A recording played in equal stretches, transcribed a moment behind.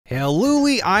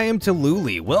Hellooly, I am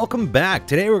Tallulah. Welcome back.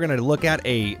 Today we're going to look at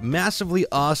a massively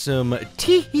awesome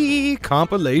TIHI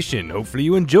compilation. Hopefully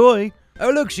you enjoy.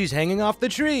 Oh look, she's hanging off the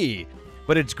tree.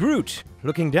 But it's Groot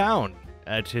looking down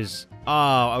at his...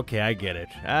 Oh, okay, I get it.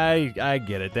 I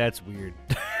get it. That's weird.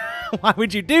 Why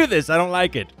would you do this? I don't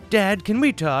like it. Dad, can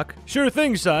we talk? Sure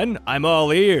thing, son. I'm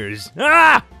all ears.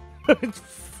 Ah!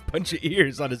 Bunch of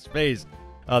ears on his face.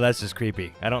 Oh, that's just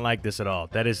creepy. I don't like this at all.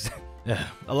 That is...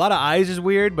 A lot of eyes is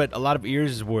weird, but a lot of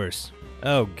ears is worse.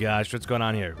 Oh gosh, what's going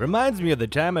on here? Reminds me of the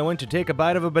time I went to take a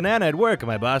bite of a banana at work and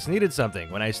my boss needed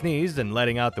something. When I sneezed and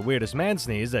letting out the weirdest man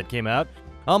sneeze that came out,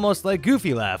 almost like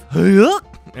Goofy laugh,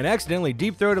 and accidentally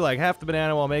deep-throated like half the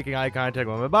banana while making eye contact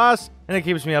with my boss, and it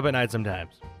keeps me up at night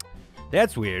sometimes.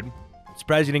 That's weird.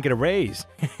 Surprised you didn't get a raise.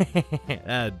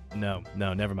 No,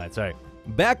 never mind, sorry.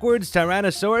 Backwards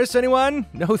Tyrannosaurus, anyone?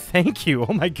 No, thank you.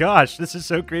 Oh my gosh, this is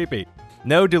so creepy.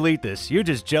 No, delete this. You're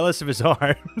just jealous of his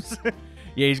arms.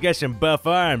 Yeah, he's got some buff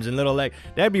arms and little leg.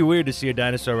 That'd be weird to see a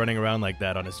dinosaur running around like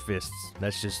that on his fists.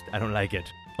 That's just, I don't like it.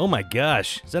 Oh my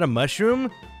gosh, is that a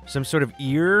mushroom? Some sort of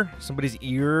ear? Somebody's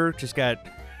ear just got...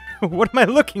 What am I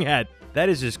looking at? That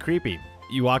is just creepy.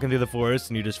 You walking through the forest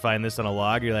and you just find this on a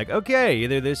log. You're like, okay,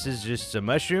 either this is just a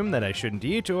mushroom that I shouldn't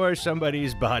eat or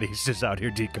somebody's body's just out here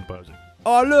decomposing.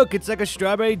 Oh look, it's like a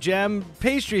strawberry jam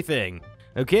pastry thing.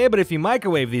 Okay, but if you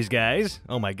microwave these guys...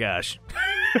 Oh my gosh.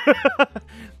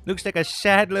 Looks like a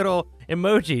sad little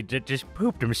emoji that just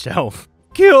pooped himself.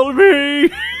 Kill me!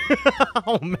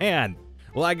 Oh man.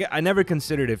 Well, I never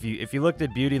considered if you looked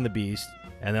at Beauty and the Beast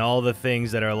and all the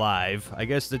things that are alive, I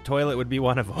guess the toilet would be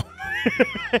one of them.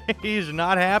 He's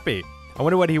not happy. I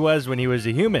wonder what he was when he was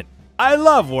a human. I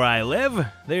love where I live.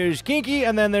 There's Kinky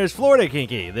and then there's Florida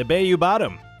Kinky, the Bayou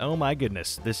Bottom. Oh my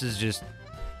goodness, this is just...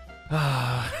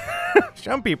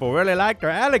 Some people really like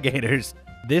their alligators.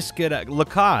 This could,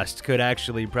 Lacoste could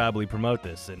actually probably promote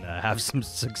this and have some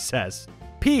success.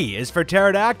 P is for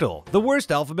pterodactyl, the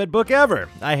worst alphabet book ever.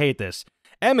 I hate this.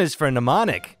 M is for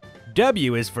mnemonic.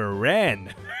 W is for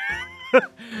wren.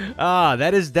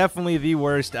 That is definitely the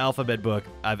worst alphabet book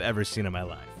I've ever seen in my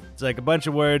life. It's like a bunch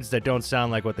of words that don't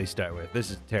sound like what they start with. This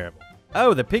is terrible.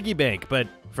 Oh, the piggy bank, but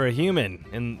for a human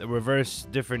in the reverse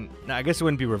different... No, I guess it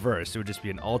wouldn't be reverse. It would just be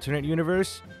an alternate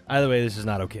universe. Either way, this is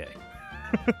not okay.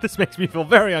 This makes me feel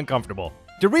very uncomfortable.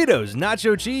 Doritos,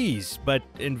 nacho cheese, but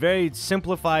in very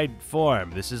simplified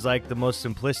form. This is like the most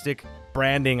simplistic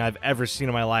branding I've ever seen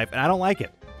in my life, and I don't like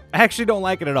it. I actually don't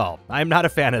like it at all. I'm not a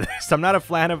fan of this. I'm not a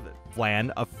fan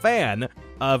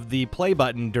of the play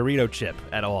button Dorito chip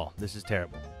at all. This is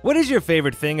terrible. What is your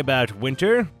favorite thing about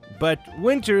winter? But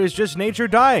winter is just nature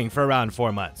dying for around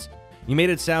 4 months. You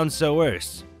made it sound so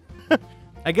worse.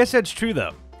 I guess that's true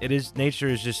though.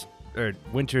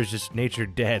 Winter is just nature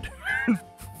dead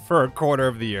for a quarter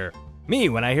of the year. Me,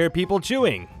 when I hear people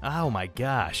chewing. Oh my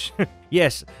gosh.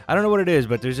 Yes, I don't know what it is,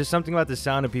 but there's just something about the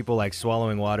sound of people like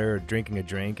swallowing water or drinking a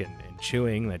drink and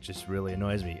chewing that just really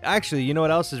annoys me. Actually, you know what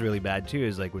else is really bad too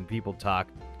is like when people talk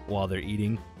while they're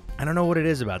eating. I don't know what it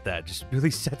is about that. It just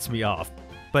really sets me off.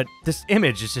 But this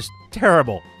image is just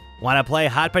terrible. Wanna play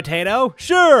hot potato?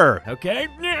 Sure, okay.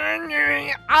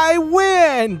 I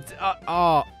win!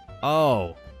 I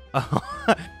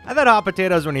thought hot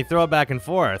potatoes when you throw it back and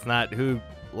forth, not who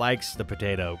likes the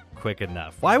potato quick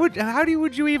enough.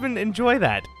 Would you even enjoy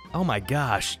that? Oh my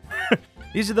gosh.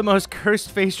 These are the most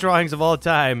cursed face drawings of all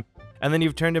time, and then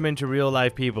you've turned them into real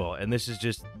life people, and this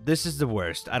is the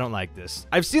worst. I don't like this.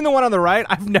 I've seen the one on the right,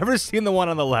 I've never seen the one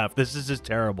on the left. This is just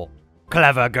terrible.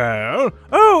 Clever girl.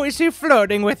 Oh, is he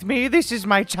flirting with me? This is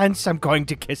my chance. I'm going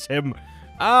to kiss him.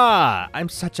 I'm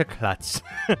such a klutz.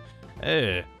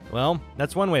 Well,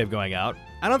 that's one way of going out.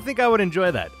 I don't think I would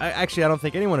enjoy that. I don't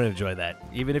think anyone would enjoy that.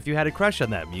 Even if you had a crush on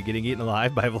them, you getting eaten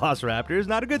alive by velociraptor is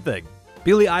not a good thing.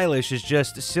 Billie Eilish is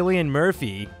just Cillian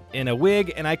Murphy in a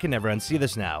wig, and I can never unsee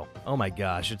this now. Oh my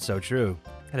gosh, it's so true.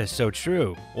 That is so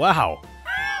true. Wow.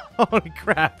 Holy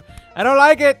crap. I don't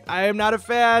like it. I am not a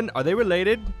fan. Are they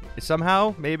related?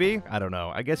 Somehow, maybe? I don't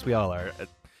know. I guess we all are.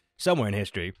 Somewhere in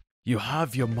history. You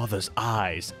have your mother's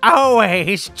eyes.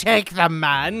 Always take them,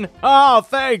 man. Oh,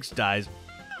 thanks, dies.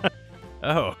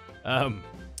 Well,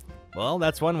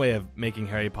 that's one way of making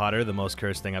Harry Potter the most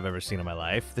cursed thing I've ever seen in my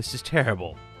life. This is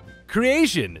terrible.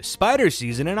 Creation, spider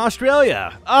season in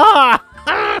Australia. Oh,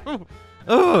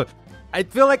 I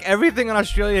feel like everything in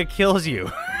Australia kills you.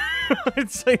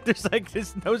 It's like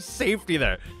there's no safety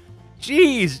there.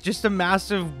 Jeez, just a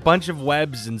massive bunch of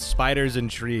webs and spiders and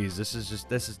trees. This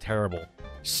is terrible.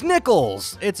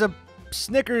 Snickles! It's a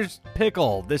Snickers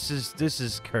pickle. This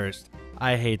is cursed.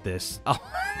 I hate this. Oh,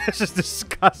 this is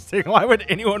disgusting. Why would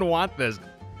anyone want this?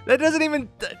 That doesn't even,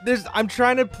 I'm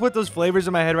trying to put those flavors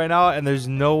in my head right now, and there's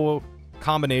no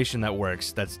combination that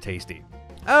works that's tasty.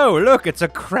 Oh, look, it's a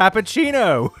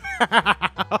Crappuccino.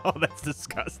 Oh, that's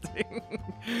disgusting.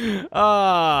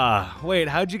 Wait,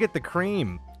 how'd you get the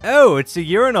cream? Oh, it's a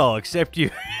urinal, except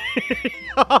you...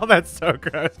 Oh, that's so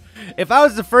gross. If I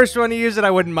was the first one to use it,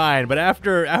 I wouldn't mind, but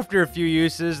after a few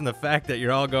uses and the fact that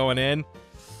you're all going in,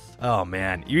 oh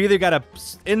man, you either gotta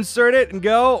insert it and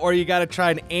go, or you gotta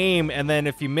try and aim, and then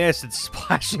if you miss, it's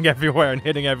splashing everywhere and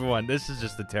hitting everyone. This is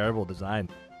just a terrible design.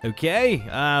 Okay,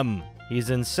 he's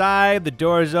inside, the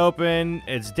door's open,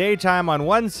 it's daytime on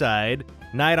one side,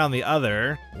 night on the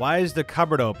other. Why is the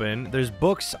cupboard open? There's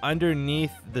books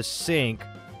underneath the sink.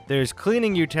 There's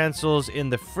cleaning utensils in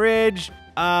the fridge.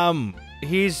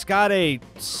 He's got a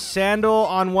sandal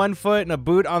on one foot and a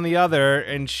boot on the other,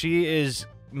 and she is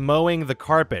mowing the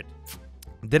carpet.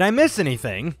 Did I miss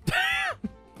anything?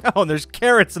 Oh, and there's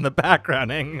carrots in the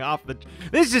background hanging off the...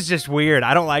 This is just weird.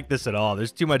 I don't like this at all.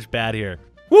 There's too much bad here.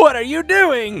 What are you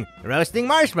doing? Roasting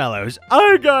marshmallows.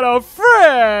 I got a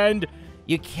friend!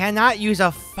 You cannot use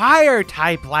a fire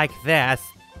type like this.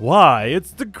 Why?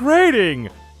 It's degrading.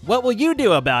 What will you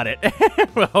do about it?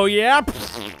 Oh, yeah?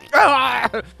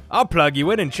 I'll plug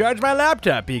you in and charge my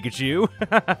laptop, Pikachu.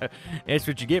 That's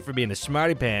what you get for being a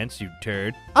smarty pants, you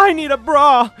turd. I need a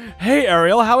bra. Hey,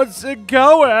 Ariel, how's it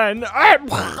going?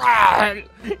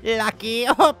 Lucky,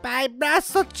 oh, I'm not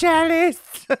so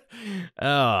jealous.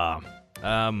 Yeah,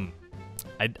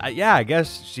 I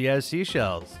guess she has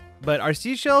seashells. But are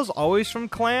seashells always from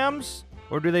clams?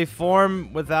 Or do they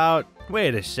form without...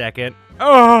 Wait a second.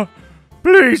 Oh,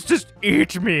 please just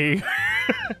eat me.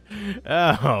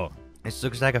 Oh, this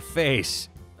looks like a face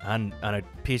on a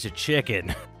piece of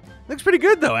chicken. Looks pretty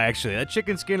good though, actually. That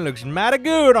chicken skin looks mighty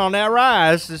good on that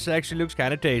rice. This actually looks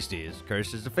kind of tasty, as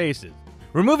cursed as the faces.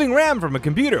 Removing RAM from a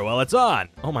computer while it's on.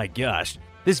 Oh my gosh.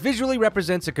 This visually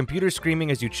represents a computer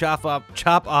screaming as you chop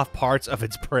off parts of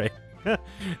its brain.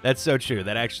 That's so true.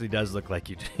 That actually does look like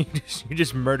you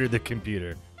just murdered the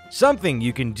computer. Something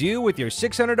you can do with your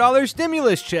 $600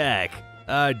 stimulus check.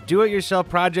 Do-it-yourself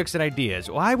projects and ideas.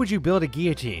 Why would you build a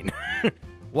guillotine?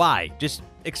 Why? Just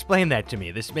explain that to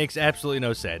me. This makes absolutely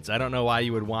no sense. I don't know why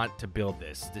you would want to build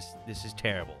this. This is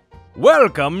terrible.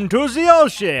 Welcome to the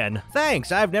ocean.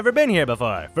 Thanks, I've never been here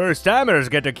before. First timers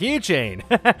get a keychain.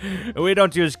 We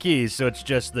don't use keys, so it's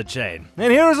just the chain.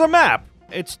 And here's a map.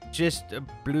 It's just a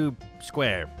blue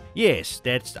square. Yes,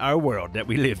 that's our world that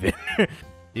we live in.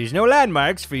 There's no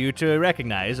landmarks for you to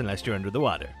recognize unless you're under the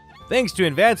water. Thanks to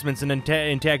advancements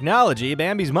in technology,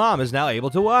 Bambi's mom is now able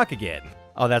to walk again.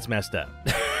 Oh, that's messed up.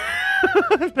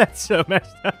 That's so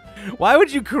messed up. Why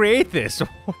would you create this?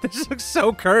 This looks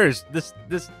so cursed. This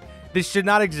should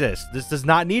not exist. This does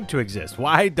not need to exist.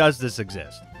 Why does this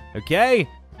exist? Okay,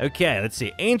 let's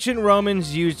see. Ancient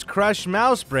Romans used crushed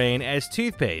mouse brain as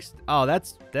toothpaste. Oh,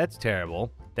 that's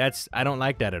terrible. I don't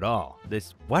like that at all.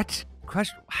 What?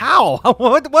 Crushed, how?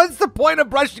 What's the point of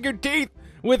brushing your teeth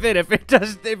with it if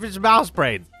it's mouse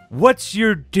brains? What's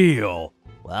your deal?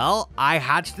 Well, I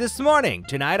hatched this morning.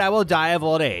 Tonight I will die of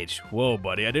old age. Whoa,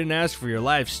 buddy, I didn't ask for your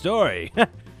life story.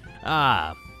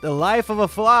 The life of a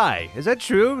fly. Is that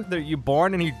true? That you're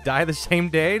born and you die the same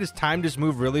day? Does time just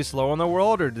move really slow in the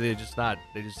world, or do they just not?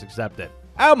 They just accept it?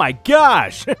 Oh my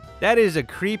gosh! That is a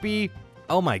creepy...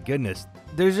 Oh my goodness.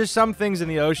 There's just some things in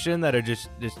the ocean that are just...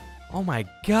 Oh my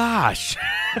gosh!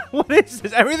 What is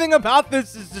this? Everything about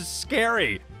this is just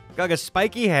scary. Got like a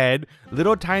spiky head,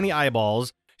 little tiny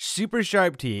eyeballs, super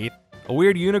sharp teeth, a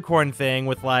weird unicorn thing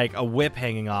with like a whip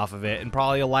hanging off of it, and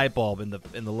probably a light bulb in the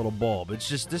little bulb. It's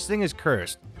just, this thing is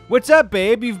cursed. What's up,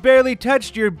 babe? You've barely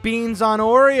touched your beans on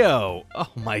Oreo.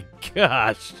 Oh my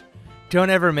gosh. Don't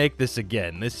ever make this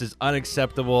again. This is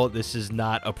unacceptable. This is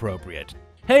not appropriate.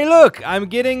 Hey, look, I'm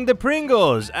getting the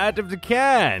Pringles out of the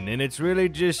can, and it's really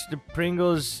just the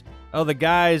Pringles. Oh, the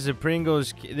guys, the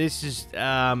Pringles. This is,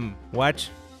 what?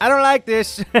 I don't like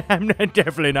this. I'm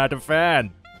definitely not a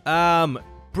fan.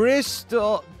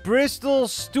 Bristol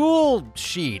stool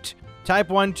sheet. Type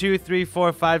 1, 2, 3,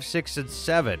 4, 5, 6, and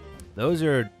 7. Those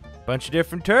are a bunch of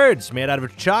different turds made out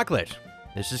of chocolate.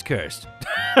 This is cursed.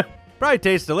 Probably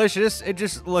tastes delicious. It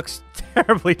just looks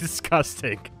terribly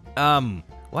disgusting.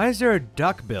 Why is there a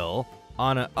duck bill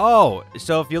on a... Oh,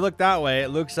 so if you look that way,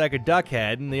 it looks like a duck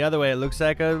head, and the other way, it looks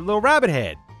like a little rabbit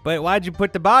head. But why'd you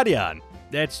put the body on?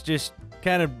 That's just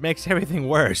kind of makes everything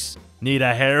worse. Need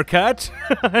a haircut?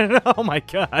 Oh my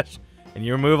gosh. And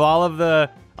you remove all of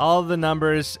the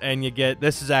numbers, and you get...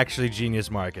 This is actually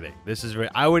genius marketing. This is...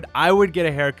 I would get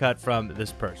a haircut from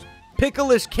this person.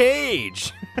 Pickle's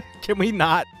cage. Can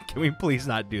we please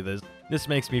not do this? This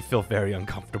makes me feel very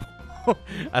uncomfortable.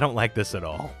 I don't like this at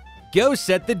all. Go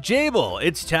set the table.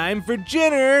 It's time for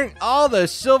dinner. All the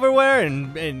silverware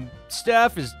and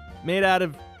stuff is made out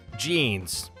of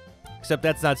jeans. Except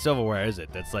that's not silverware, is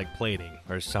it? That's like plating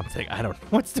or something. I don't know.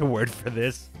 What's the word for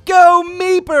this? Go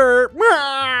meeper!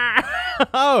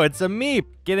 Oh, it's a meep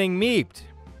getting meeped.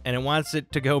 And it wants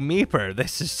it to go meeper.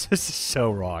 This is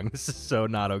so wrong. This is so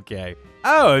not okay.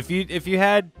 Oh, if you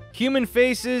had human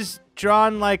faces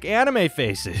drawn like anime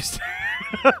faces.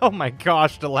 Oh my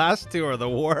gosh, the last two are the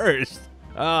worst.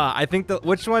 I think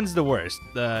which one's the worst?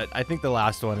 I think the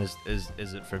last one is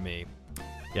it for me.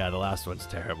 Yeah, the last one's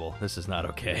terrible. This is not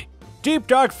okay. Deep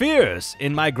dark fears.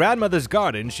 In my grandmother's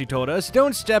garden, she told us,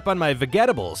 don't step on my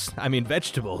vegetables.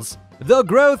 They'll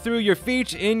grow through your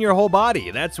feet in your whole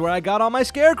body. That's where I got all my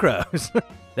scarecrows.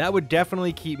 That would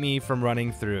definitely keep me from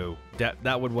running through.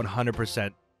 That would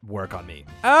 100% work on me.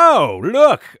 Oh,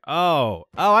 look. Oh,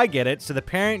 I get it. So the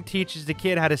parent teaches the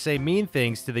kid how to say mean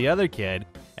things to the other kid,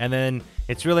 and then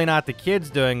it's really not the kid's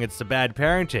doing, it's the bad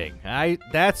parenting.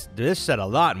 This said a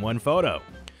lot in one photo.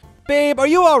 Babe, are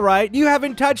you all right? You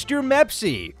haven't touched your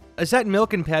Mepsi. Is that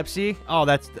milk and Pepsi? Oh,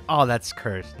 that's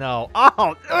cursed. No.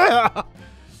 Oh, ugh.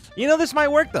 You know, this might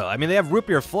work, though. I mean, they have root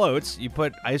beer floats. You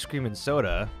put ice cream and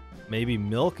soda, maybe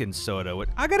milk and soda.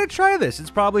 I gotta try this. It's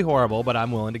probably horrible, but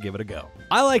I'm willing to give it a go.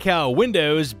 I like how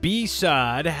Windows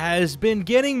B-Sod has been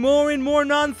getting more and more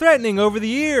non-threatening over the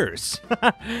years.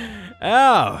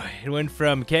 Oh, it went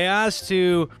from chaos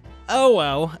to... Oh,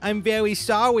 well, I'm very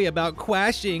sorry about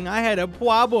crashing. I had a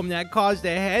problem that caused a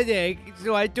headache,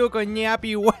 so I took a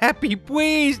nappy wappy,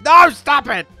 please. No, stop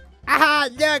it!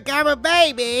 Look, I'm a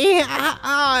baby. It's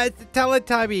a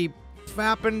Teletubby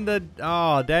flapping the...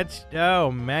 Oh,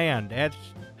 man, that's...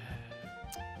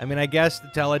 I mean, I guess the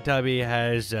Teletubby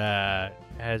has a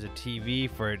TV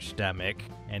for its stomach,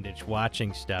 and it's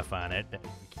watching stuff on it that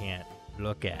you can't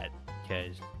look at,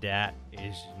 because that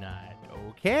is not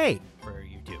okay for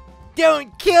YouTube.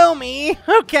 Don't kill me!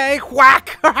 Okay,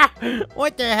 whack!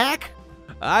 What the heck?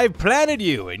 I've planted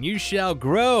you, and you shall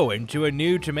grow into a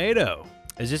new tomato.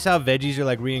 Is this how veggies are,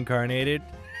 like, reincarnated?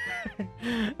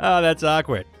 Oh, that's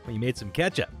awkward. Well, you made some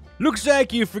ketchup. Looks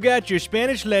like you forgot your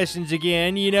Spanish lessons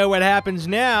again. You know what happens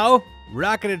now?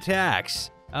 Rocket attacks.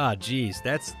 Oh, geez.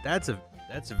 That's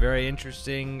a very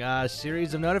interesting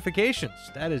series of notifications.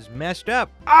 That is messed up.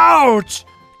 Ouch!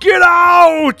 Get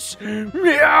out!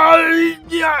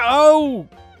 Oh!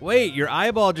 Wait, your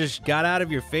eyeball just got out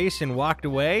of your face and walked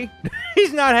away?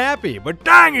 He's not happy, but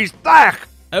dang, he's thick!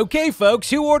 Okay,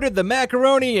 folks, who ordered the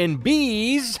macaroni and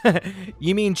bees?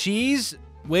 You mean cheese?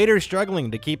 Waiter struggling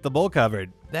to keep the bowl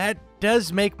covered. That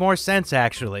does make more sense,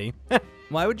 actually.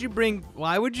 Why would you bring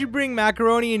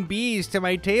macaroni and bees to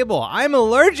my table? I'm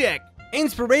allergic!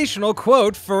 Inspirational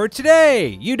quote for today.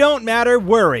 You don't matter,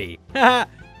 worry.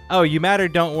 Oh, you matter,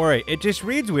 don't worry. It just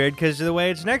reads weird because of the way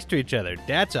it's next to each other.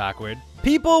 That's awkward.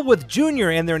 People with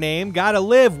Junior in their name gotta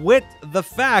live with the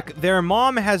fact their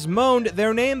mom has moaned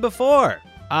their name before.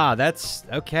 Ah, that's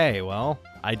okay. Well,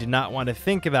 I did not want to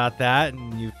think about that,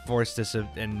 and you forced this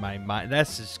in my mind.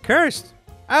 That's just cursed.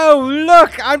 Oh,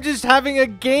 look, I'm just having a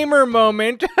gamer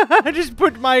moment. I just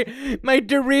put my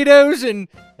Doritos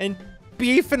and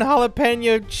beef and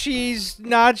jalapeno cheese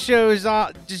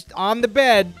nachos just on the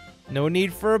bed. No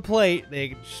need for a plate.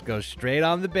 They just go straight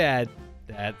on the bed.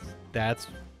 That's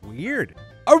weird.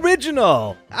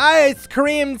 Original ice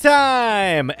cream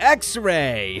time.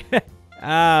 X-ray.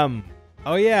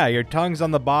 Oh yeah, your tongue's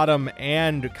on the bottom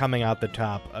and coming out the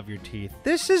top of your teeth.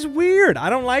 This is weird. I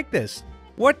don't like this.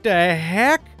 What the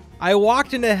heck? I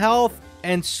walked into health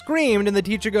and screamed, and the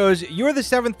teacher goes, "You're the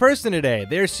 7th person today.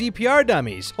 They're CPR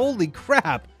dummies." Holy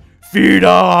crap. Feed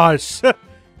us.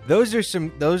 Those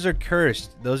are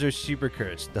cursed. Those are super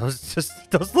cursed.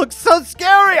 Those look so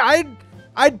scary.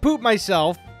 I'd poop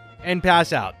myself and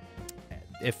pass out.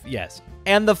 Yes.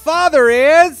 And the father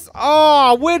is,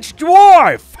 which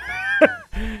dwarf?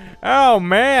 Oh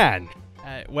man.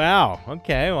 Wow.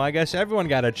 Okay. Well, I guess everyone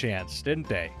got a chance, didn't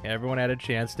they? Everyone had a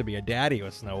chance to be a daddy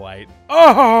with Snow White.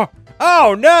 Oh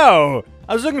no.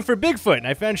 I was looking for Bigfoot and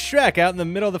I found Shrek out in the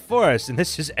middle of the forest, and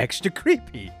this is extra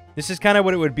creepy. This is kind of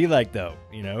what it would be like, though,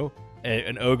 you know?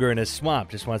 An ogre in a swamp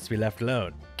just wants to be left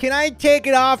alone. Can I take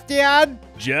it off, Dad?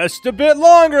 Just a bit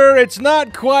longer. It's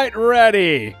not quite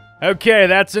ready. Okay,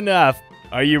 that's enough.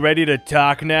 Are you ready to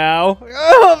talk now?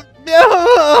 Oh,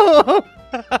 no!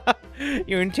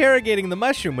 You're interrogating the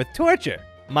mushroom with torture.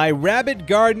 My rabbit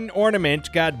garden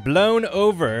ornament got blown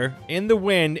over in the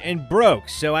wind and broke,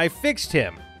 so I fixed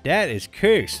him. That is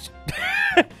cursed.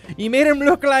 You made him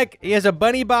look like he has a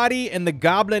bunny body and the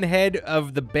goblin head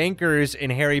of the bankers in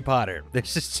Harry Potter.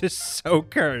 This is just so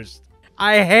cursed.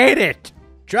 I hate it.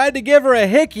 Tried to give her a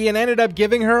hickey and ended up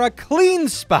giving her a clean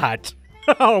spot.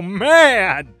 Oh,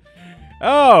 man.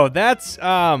 Oh, that's,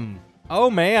 oh,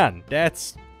 man.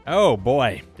 That's, oh,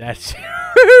 boy. That's,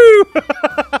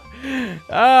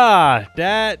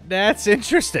 that's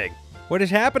interesting. What is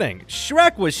happening?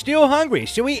 Shrek was still hungry,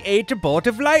 so he ate a bolt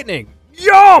of lightning.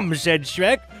 Yum, said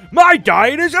Shrek. My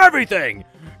diet is everything.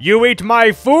 You eat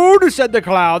my food, said the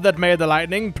cloud that made the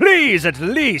lightning. Please at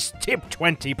least tip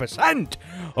 20%.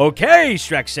 Okay,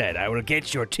 Shrek said, I will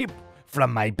get your tip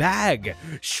from my bag.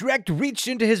 Shrek reached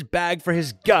into his bag for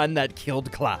his gun that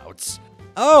killed clouds.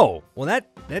 Oh, well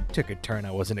that took a turn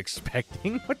I wasn't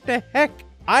expecting. What the heck?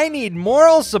 I need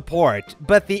moral support,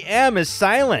 but the M is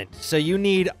silent, so you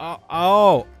need,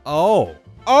 well,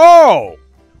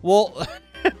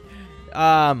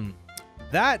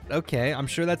 okay, I'm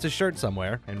sure that's a shirt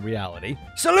somewhere in reality.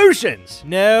 Solutions!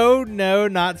 No,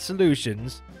 not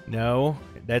solutions. No,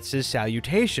 that's his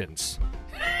salutations.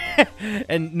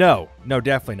 And no,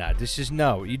 definitely not. This is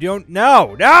no, you don't,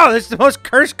 no, this is the most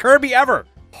cursed Kirby ever.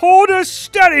 Hold her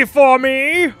steady for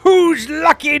me. Who's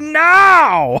lucky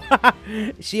now?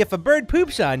 See, if a bird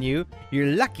poops on you,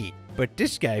 you're lucky. But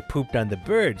this guy pooped on the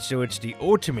bird, so it's the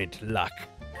ultimate luck.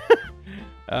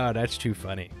 Oh, that's too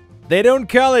funny. They don't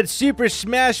call it Super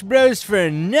Smash Bros. For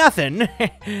nothing.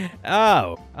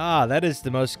 Oh, that is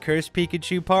the most cursed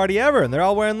Pikachu party ever. And they're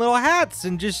all wearing little hats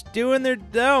and just doing their,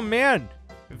 oh man.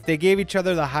 If they gave each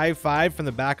other the high five from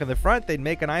the back and the front, they'd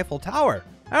make an Eiffel Tower.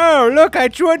 Oh, look, I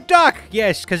drew a duck.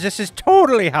 Yes, because this is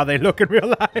totally how they look in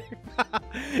real life.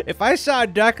 If I saw a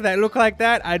duck that looked like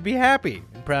that, I'd be happy.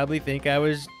 I'd probably think I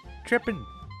was tripping.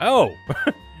 Oh,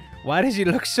 why does he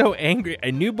look so angry?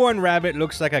 A newborn rabbit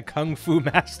looks like a kung fu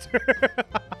master.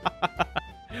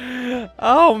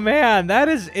 Oh, man, that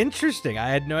is interesting.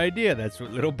 I had no idea that's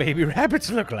what little baby rabbits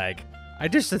look like. I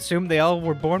just assumed they all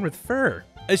were born with fur.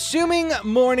 Assuming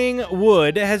morning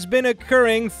wood has been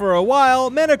occurring for a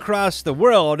while, men across the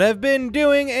world have been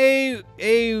doing a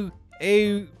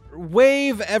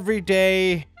wave every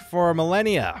day for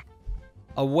millennia.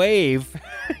 A wave?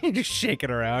 You just shake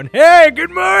it around. Hey, good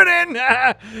morning!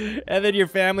 And then your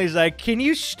family's like, can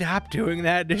you stop doing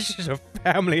that? This is a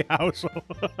family household.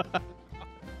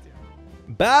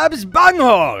 Bob's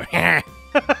bunghole!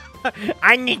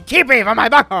 I need TP for my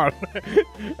bunghole!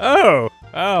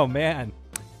 Oh, man.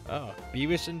 Oh,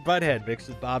 Beavis and Butthead mixed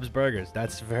with Bob's Burgers.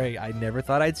 That's I never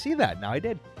thought I'd see that. Now I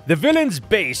did. The villain's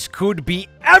base could be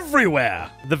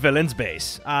everywhere. The villain's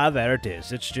base. There it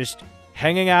is. It's just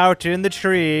hanging out in the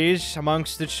trees,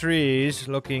 amongst the trees,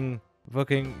 looking.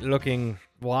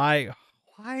 Why?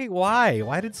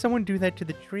 Why did someone do that to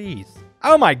the trees?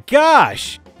 Oh my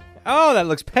gosh! Oh, that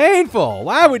looks painful.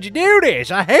 Why would you do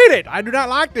this? I hate it. I do not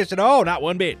like this at all. Not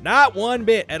one bit. Not one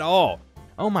bit at all.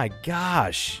 Oh my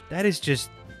gosh. That is just...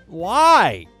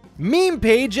 Why? Meme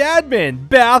page admin,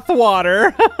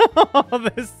 bathwater. Oh,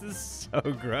 this is so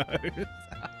gross.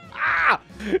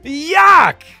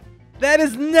 Yuck! That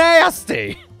is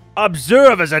nasty.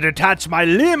 Observe as I detach my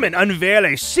limb and unveil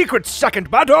a secret second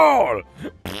butthole.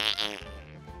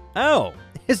 Oh,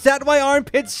 is that why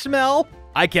armpits smell?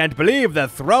 I can't believe they're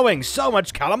throwing so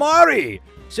much calamari.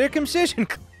 Circumcision.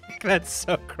 That's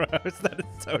so gross. That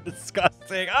is so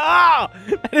disgusting. Oh,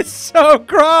 that is so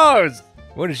gross.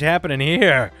 What is happening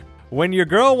here? When your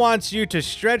girl wants you to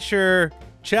stretch her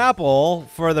chapel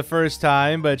for the first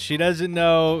time, but she doesn't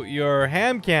know your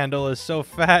ham candle is so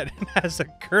fat and has a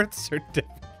birth certificate.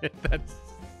 That's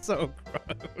so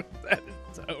gross. That is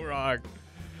so wrong.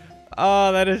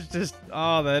 Oh, that is just,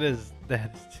 that is.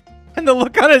 And the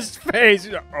look on his face.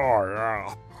 He's like,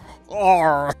 oh,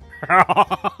 yeah.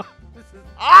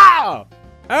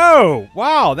 Oh,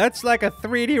 wow. That's like a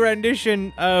 3D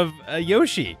rendition of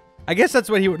Yoshi. I guess that's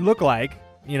what he would look like,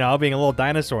 you know, being a little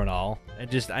dinosaur and all.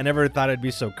 I never thought it'd be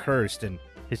so cursed, and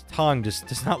his tongue just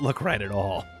does not look right at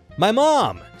all. My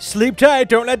mom, sleep tight,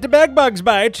 don't let the bed bugs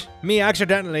bite. Me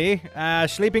accidentally,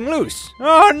 sleeping loose.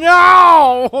 Oh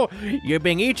no! You're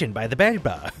being eaten by the bed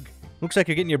bug. Looks like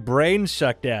you're getting your brain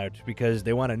sucked out because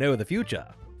they want to know the future.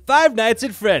 Five Nights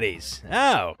at Freddy's.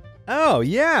 Oh,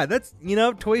 yeah, that's, you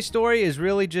know, Toy Story is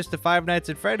really just the Five Nights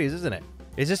at Freddy's, isn't it?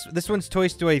 Is this one's Toy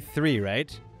Story 3,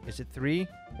 right? Is it 3?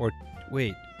 Or,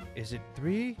 wait, is it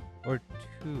 3 or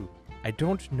 2? I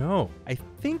don't know. I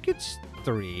think it's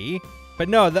 3. But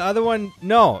no, the other one,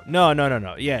 no.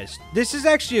 Yes, this is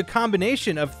actually a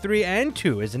combination of 3 and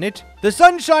 2, isn't it? The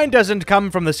sunshine doesn't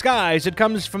come from the skies, it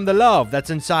comes from the love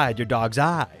that's inside your dog's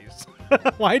eyes.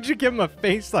 Why'd you give him a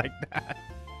face like that?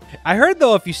 I heard,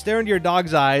 though, if you stare into your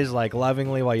dog's eyes, like,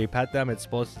 lovingly while you pet them, it's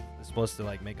supposed to,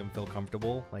 like, make them feel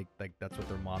comfortable. Like that's what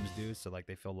their moms do, so, like,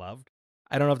 they feel loved.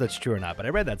 I don't know if that's true or not, but I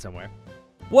read that somewhere.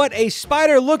 What a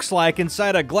spider looks like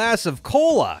inside a glass of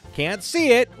cola. Can't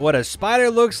see it. What a spider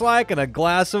looks like in a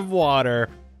glass of water.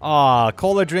 Aw,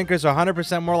 cola drinkers are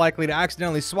 100% more likely to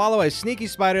accidentally swallow a sneaky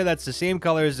spider that's the same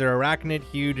color as their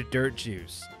arachnid-hued dirt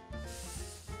juice.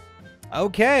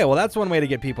 Okay, well that's one way to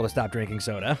get people to stop drinking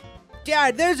soda.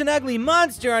 Dad, there's an ugly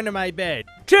monster under my bed.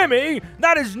 Timmy,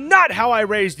 that is not how I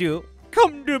raised you.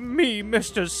 Come to me,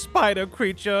 Mr. Spider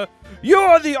Creature.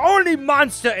 You're the only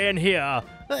monster in here.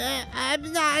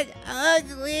 I'm not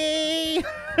ugly.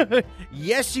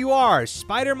 Yes, you are.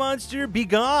 Spider monster, be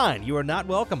gone. You are not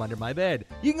welcome under my bed.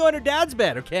 You can go under Dad's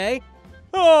bed, okay?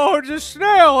 Oh, it's a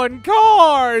snail and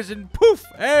cars and poof.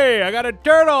 Hey, I got a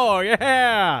turtle.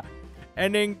 Yeah.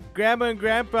 And then Grandma and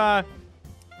Grandpa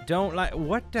don't like.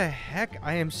 What the heck?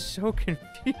 I am so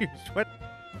confused. What?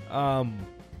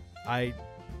 I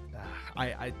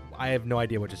have no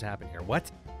idea what just happened here.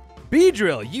 What?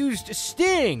 Beedrill used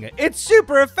Sting. It's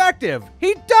super effective.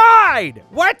 He died.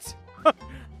 What?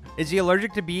 Is he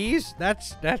allergic to bees?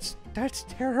 That's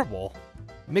terrible.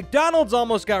 McDonald's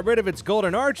almost got rid of its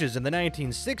golden arches in the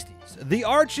 1960s. The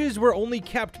arches were only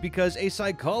kept because a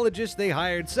psychologist they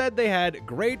hired said they had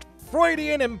great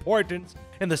Freudian importance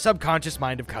in the subconscious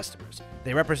mind of customers.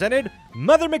 They represented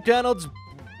Mother McDonald's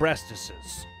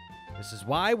breastises. This is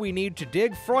why we need to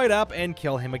dig Freud up and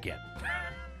kill him again.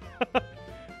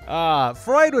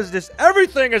 Freud was just,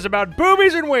 everything is about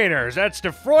boobies and wieners. That's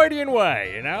the Freudian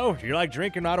way, you know? You like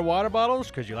drinking out of water bottles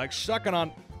because you like sucking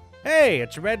on... Hey,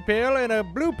 it's a red pill and a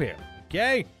blue pill,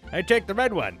 okay? I take the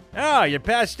red one. Oh, you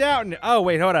passed out and... Oh,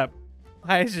 wait, hold up.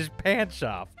 Why is his pants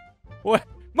off? What?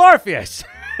 Morpheus!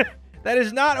 That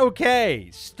is not okay.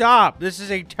 Stop. This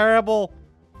is a terrible...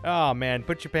 Oh, man,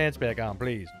 put your pants back on,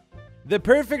 please. The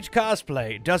perfect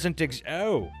cosplay doesn't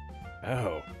Oh,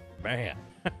 man.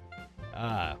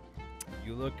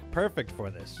 You look perfect for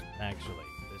this, actually.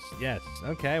 Yes,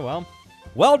 okay,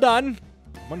 well done.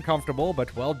 I'm uncomfortable,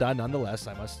 but well done nonetheless.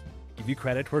 I must give you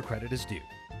credit where credit is due.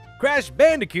 Crash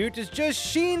Bandicoot is just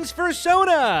Sheen's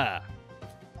persona.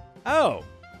 Oh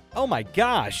my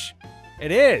gosh,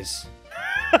 it is.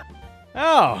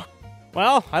 Oh,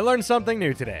 well, I learned something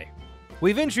new today.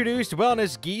 We've introduced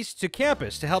wellness geese to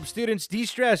campus to help students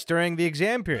de-stress during the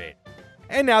exam period.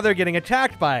 And now they're getting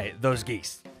attacked by those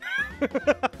geese.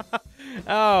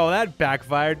 Oh, that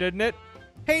backfired, didn't it?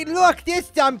 Hey, look, this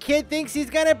dumb kid thinks he's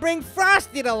gonna bring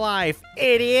Frosty to life.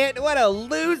 Idiot, what a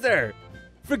loser.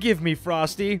 Forgive me,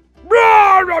 Frosty.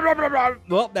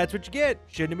 Well, that's what you get.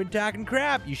 Shouldn't have been talking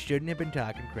crap. You shouldn't have been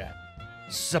talking crap.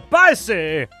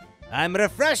 Spicy. I'm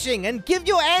refreshing and give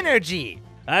you energy.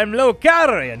 I'm low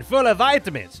calorie and full of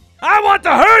vitamins. I want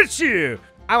to hurt you.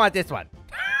 I want this one.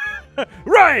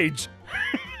 Rage.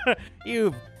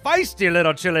 You feisty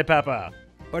little chili pepper.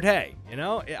 But hey, you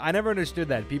know, I never understood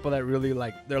that. People that really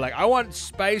they're like, I want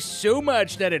spice so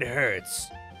much that it hurts.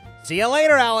 See you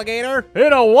later, alligator.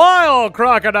 In a while,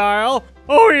 crocodile.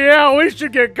 Oh yeah, we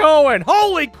should get going.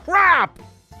 Holy crap.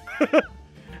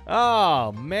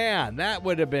 Oh man, that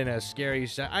would have been a scary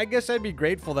shot. I guess I'd be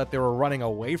grateful that they were running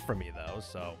away from me though,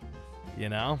 so, you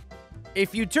know.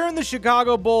 If you turn the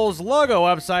Chicago Bulls logo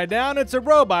upside down, it's a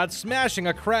robot smashing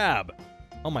a crab.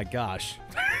 Oh my gosh.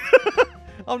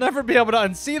 I'll never be able to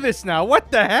unsee this now.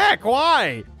 What the heck?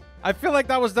 Why? I feel like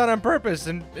that was done on purpose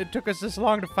and it took us this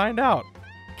long to find out.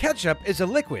 Ketchup is a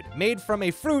liquid made from a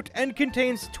fruit and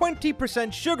contains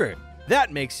 20% sugar.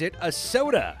 That makes it a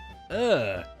soda.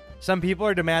 Ugh. Some people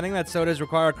are demanding that sodas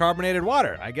require carbonated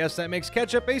water. I guess that makes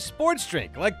ketchup a sports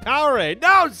drink, like Powerade.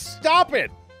 No, stop it!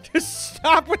 Just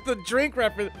stop with the drink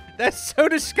reference. That's so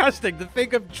disgusting to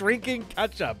think of drinking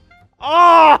ketchup.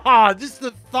 Oh, just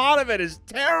the thought of it is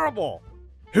terrible.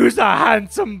 Who's a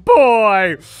handsome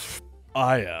boy?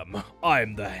 I am.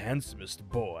 I'm the handsomest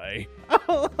boy.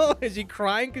 Oh, is he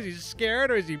crying because he's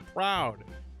scared or is he proud?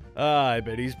 I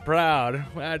bet he's proud.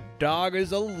 That dog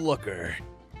is a looker.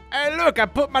 Hey, look, I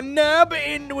put my nub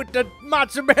in with the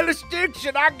mozzarella sticks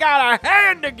and I got a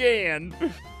hand again.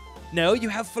 No, you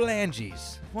have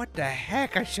phalanges. What the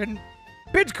heck? I shouldn't.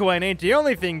 Bitcoin ain't the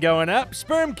only thing going up.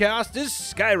 Sperm cost is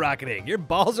skyrocketing. Your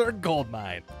balls are a gold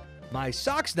mine. My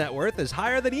socks net worth is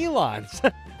higher than Elon's.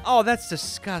 Oh, that's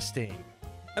disgusting.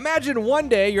 Imagine one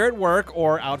day you're at work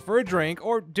or out for a drink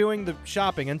or doing the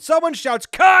shopping and someone shouts,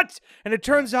 "Cut!" And it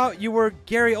turns out you were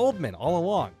Gary Oldman all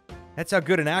along. That's how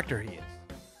good an actor he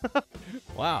is.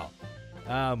 Wow.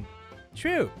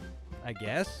 True, I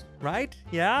guess, right?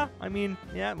 Yeah? I mean,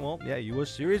 yeah, well, yeah, you were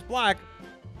Sirius Black.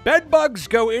 Bedbugs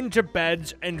go into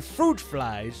beds and fruit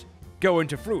flies go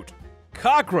into fruit.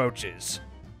 Cockroaches.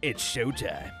 It's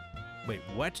showtime. Wait,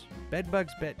 what?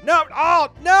 Bedbugs bed? No! Oh,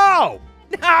 no!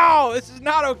 No, this is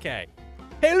not okay.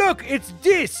 Hey, look, it's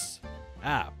dis.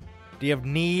 Ah, do you have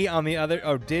knee on the other?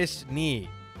 Oh, Disney.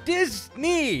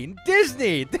 Disney.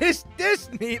 Disney.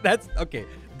 Disney. That's okay.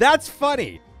 That's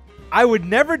funny. I would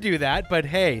never do that, but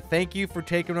hey, thank you for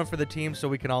taking one for the team so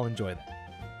we can all enjoy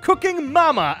that. Cooking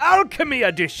Mama Alchemy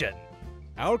Edition.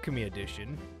 Alchemy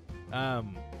Edition.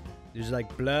 There's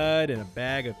like blood and a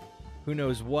bag of who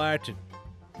knows what. And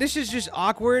this is just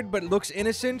awkward, but looks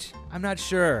innocent. I'm not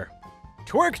sure.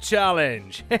 Twerk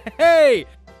Challenge. Hey.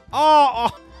 Oh,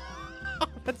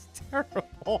 that's terrible.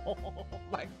 Oh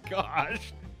my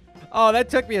gosh. Oh, that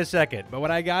took me a second, but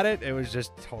when I got it, it was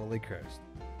just totally cursed.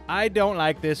 I don't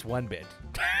like this one bit.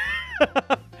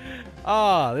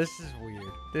 Oh, this is weird.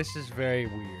 This is very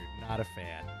weird. Not a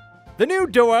fan. The new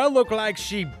Dora look like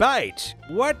she bite.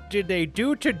 What did they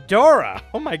do to Dora?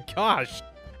 Oh my gosh.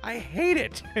 I hate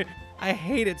it. I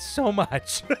hate it so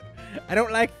much. I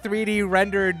don't like 3D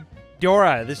rendered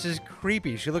Dora. This is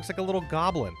creepy. She looks like a little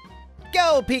goblin.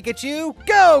 Go, Pikachu!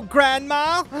 Go,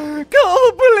 Grandma!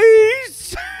 Go,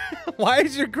 police! Why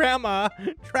is your grandma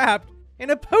trapped in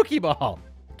a Pokeball?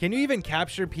 Can you even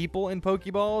capture people in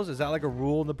Pokeballs? Is that like a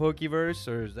rule in the Pokeverse,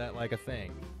 or is that like a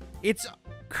thing? It's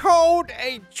called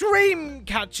a dream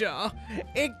catcher.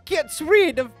 It gets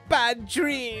rid of bad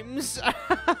dreams.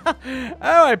 Oh,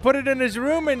 I put it in his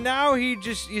room, and now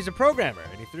he's a programmer,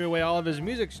 and he threw away all of his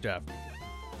music stuff.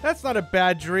 That's not a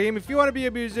bad dream. If you want to be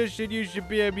a musician, you should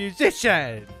be a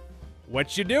musician.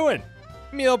 What you doing?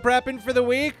 Meal prepping for the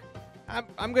week?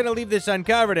 I'm gonna leave this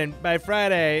uncovered, and by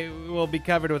Friday, we'll be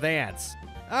covered with ants.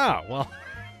 Oh, well,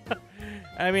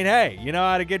 I mean, hey, you know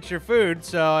how to get your food,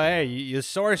 so hey, you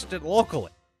sourced it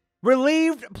locally.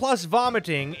 Relieved plus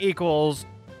vomiting equals,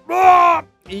 all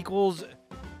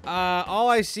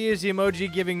I see is the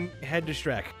emoji giving head to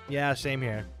Shrek. Yeah, same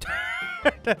here.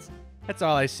 That's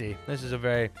all I see. This is a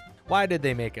very, why did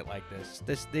they make it like this?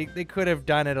 They could have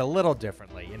done it a little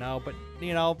differently, you know, but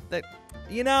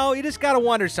you just gotta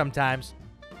wonder sometimes.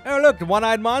 Oh, look, the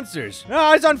one-eyed monsters.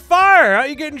 Oh, it's on fire. How are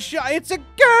you getting shot? It's a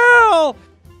girl.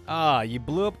 Ah, you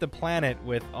blew up the planet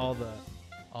with all the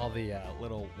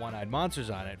little one-eyed monsters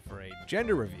on it for a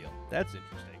gender reveal. That's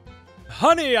interesting.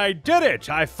 Honey, I did it.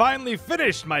 I finally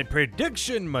finished my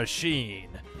prediction machine.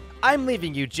 I'm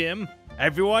leaving you, Jim.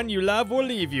 Everyone you love will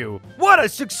leave you. What a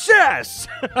success!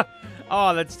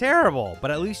 Oh, that's terrible. But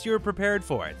at least you were prepared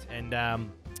for it. And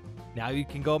now you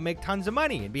can go make tons of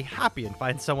money and be happy and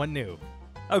find someone new.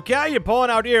 Okay, you're pulling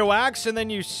out earwax, and then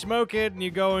you smoke it, and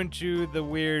you go into the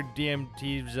weird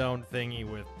DMT zone thingy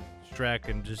with Shrek,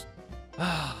 and just...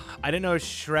 I didn't know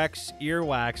Shrek's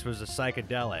earwax was a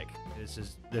psychedelic. This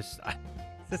is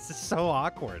so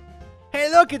awkward.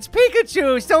 Hey, look, it's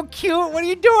Pikachu! So cute! What are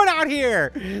you doing out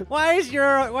here? Why is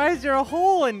there a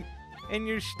hole and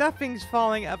your stuffing's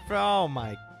falling up? Oh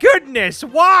my goodness!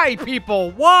 Why,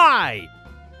 people? Why?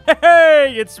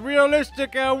 Hey, it's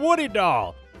realistic Woody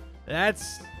doll.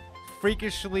 That's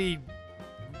freakishly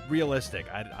realistic.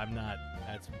 I'm not.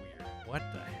 That's weird. What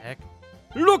the heck?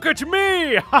 Look at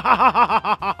me!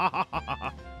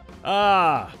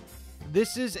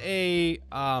 This is a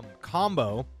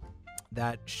combo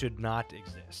that should not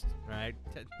exist, right?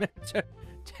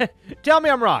 Tell me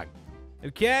I'm wrong.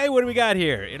 Okay, what do we got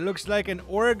here? It looks like an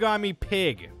origami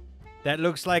pig that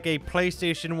looks like a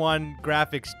PlayStation 1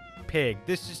 graphics pig.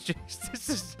 This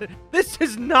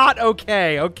is not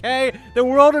okay, okay? The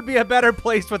world would be a better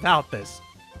place without this.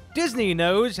 Disney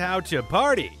knows how to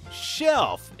party.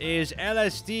 Shelf is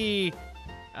LSD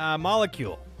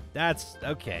molecule. That's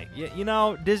okay. You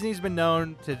know, Disney's been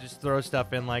known to just throw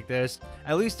stuff in like this.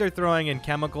 At least they're throwing in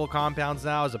chemical compounds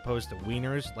now as opposed to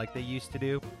wieners like they used to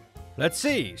do. Let's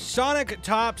see. Sonic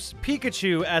tops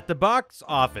Pikachu at the box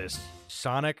office.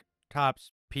 Sonic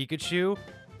tops Pikachu?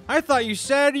 I thought you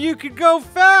said you could go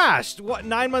fast. What,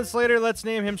 9 months later, let's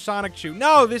name him Sonic Chew.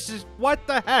 No, this is, what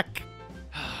the heck?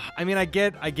 I mean, I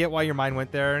get why your mind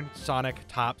went there. Sonic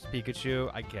tops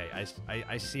Pikachu. Okay,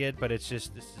 I see it, but it's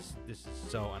just, this is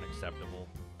so unacceptable.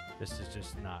 This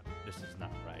is not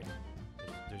right.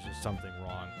 There's just something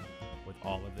wrong with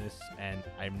all of this, and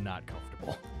I'm not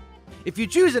comfortable. If you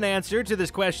choose an answer to this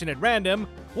question at random,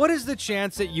 what is the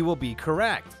chance that you will be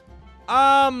correct?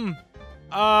 Well,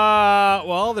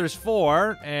 there's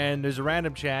 4, and there's a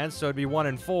random chance, so it'd be 1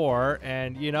 in 4,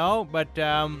 and, you know, but,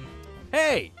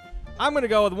 hey, I'm gonna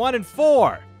go with 1 in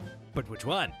 4. But which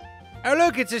one? Oh,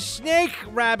 look, it's a snake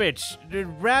rabbit. The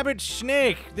rabbit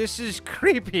snake. This is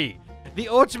creepy. The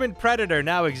ultimate predator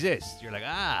now exists. You're like,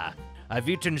 I've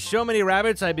eaten so many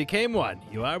rabbits, I became one.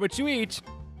 You are what you eat.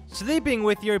 Sleeping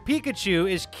with your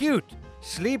Pikachu is cute.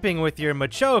 Sleeping with your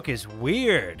Machoke is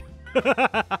weird.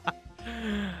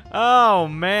 Oh,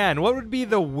 man. What would be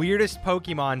the weirdest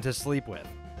Pokemon to sleep with?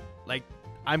 Like,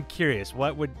 I'm curious.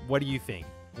 What do you think?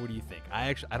 What do you think?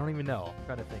 I don't even know. I'm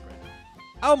trying to think right now.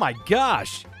 Oh, my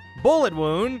gosh. Bullet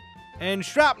wound and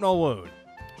shrapnel wound.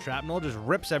 Shrapnel just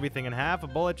rips everything in half. A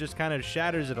bullet just kind of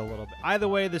shatters it a little bit. Either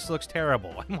way, this looks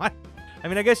terrible. I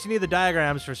mean, I guess you need the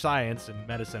diagrams for science and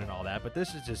medicine and all that, but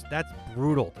this is just, that's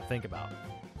brutal to think about.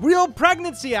 Real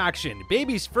pregnancy action.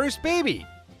 Baby's first baby.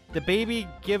 The baby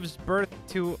gives birth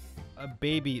to a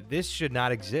baby. This should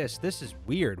not exist. This is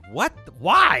weird. What?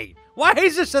 Why? Why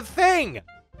is this a thing?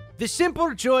 The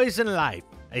simple joys in life.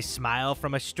 A smile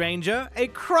from a stranger. A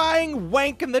crying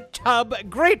wank in the tub.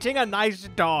 Greeting a nice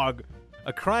dog.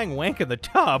 A crying wank in the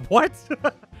tub? What?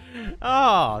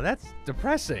 Oh, that's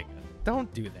depressing.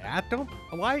 Don't do that.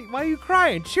 Why are you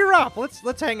crying? Cheer up.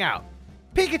 Let's hang out.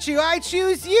 Pikachu, I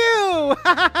choose you!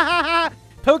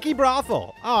 Poke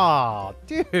Brothel. Oh,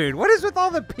 dude, what is with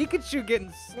all the Pikachu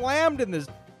getting slammed in this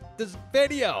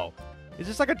video? Is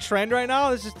this like a trend right now?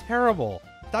 This is terrible.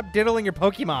 Stop diddling your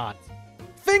Pokemon.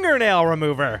 Fingernail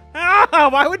remover. Ah,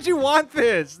 why would you want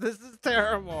this? This is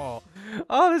terrible.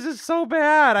 Oh, this is so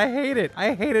bad. I hate it.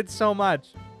 I hate it so much.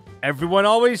 Everyone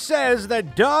always says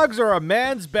that dogs are a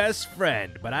man's best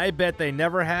friend, but I bet they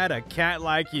never had a cat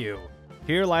like you.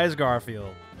 Here lies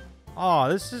Garfield. Oh,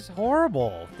 this is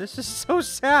horrible. This is so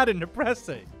sad and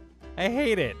depressing. I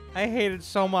hate it. I hate it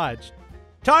so much.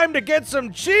 Time to get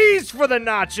some cheese for the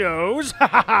nachos.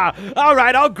 All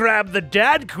right, I'll grab the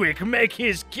dad quick, make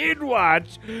his kid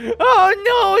watch. Oh,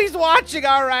 no, he's watching,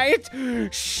 all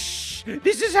right. Shh.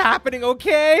 This is happening,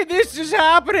 okay? This is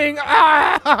happening.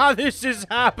 Ah, this is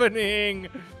happening.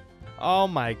 Oh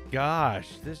my gosh.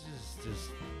 This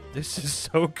is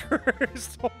so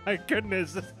cursed. Oh my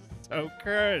goodness, this is so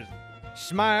cursed.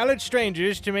 Smile at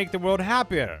strangers to make the world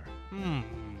happier.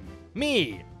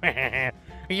 Me.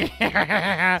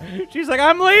 Yeah. She's like,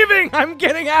 I'm leaving. I'm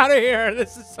getting out of here.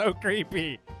 This is so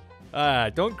creepy.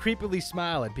 Don't creepily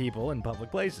smile at people in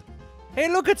public places. Hey,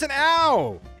 look, it's an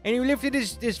owl. And he lifted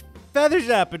his feathers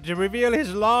up to reveal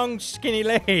his long, skinny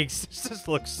legs. This just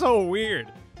looks so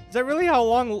weird. Is that really how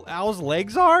long owls'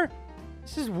 legs are?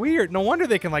 This is weird. No wonder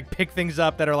they can, like, pick things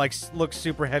up that are, like, look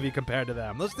super heavy compared to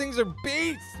them. Those things are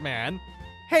beasts, man.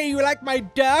 Hey, you like my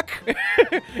duck?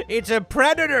 It's a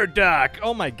predator duck.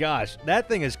 Oh, my gosh. That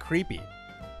thing is creepy.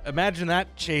 Imagine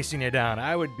that chasing you down.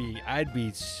 I'd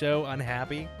be so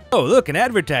unhappy. Oh, look, an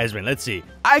advertisement. Let's see.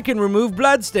 I can remove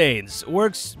bloodstains.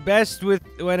 Works best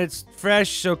when it's fresh,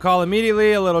 so call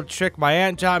immediately. A little trick my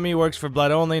aunt taught me. Works for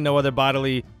blood only. No other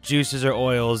bodily juices or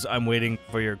oils. I'm waiting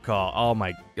for your call. Oh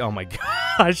my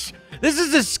gosh. This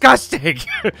is disgusting.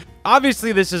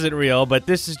 Obviously, this isn't real, but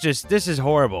this is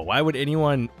horrible. Why would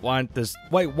anyone want this?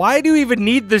 Why do you even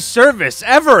need this service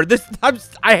ever?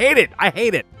 I hate it. I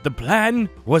hate it. The plan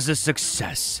was a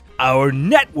success. Our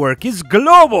network is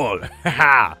global.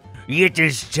 Haha. It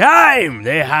is time.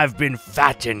 They have been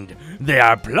fattened. They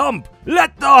are plump.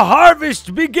 Let the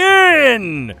harvest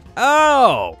begin.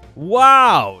 Oh,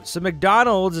 wow. So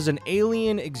McDonald's is an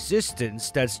alien existence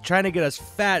that's trying to get us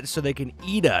fat so they can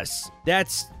eat us. That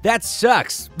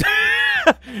sucks.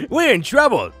 We're in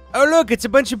trouble. Oh, look, it's a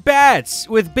bunch of bats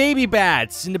with baby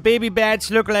bats. And the baby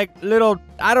bats look like little,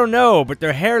 I don't know, but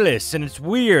they're hairless and it's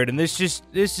weird. And this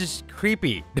is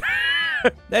creepy.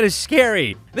 That is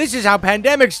scary. This is how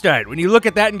pandemics start. When you look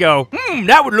at that and go,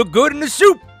 that would look good in a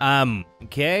soup.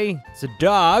 Okay. It's a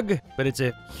dog, but it's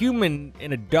a human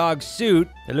in a dog suit.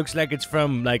 It looks like it's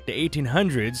from, like, the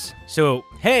 1800s. So,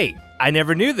 hey, I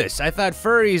never knew this. I thought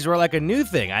furries were, like, a new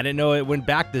thing. I didn't know it went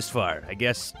back this far. I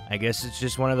guess it's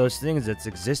just one of those things that's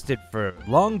existed for a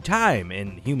long time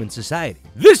in human society.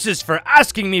 This is for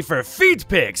asking me for feet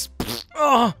pics.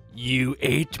 Oh, you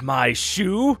ate my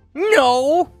shoe?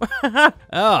 No.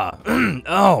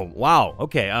 Oh, wow.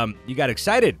 Okay, you got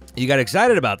excited. You got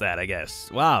excited about that, I guess.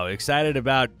 Wow, excited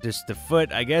about just the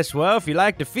foot, I guess. Well, if you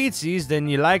like the feetsies, then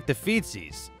you like the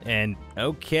feetsies. And,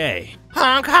 okay.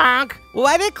 Honk, honk.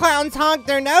 Why do clowns honk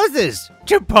their noses?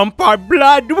 To pump our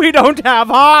blood, we don't have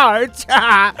hearts.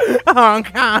 Honk,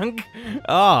 honk.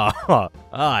 Oh,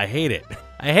 I hate it.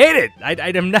 I hate it.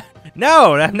 I'm not.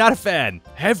 No, I'm not a fan.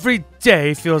 Every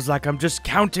day feels like I'm just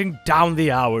counting down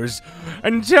the hours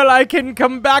until I can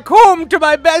come back home to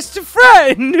my best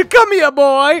friend. Come here,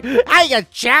 boy. Hiya,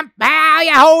 champ. How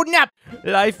you holding up?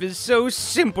 Life is so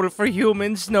simple for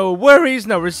humans. No worries,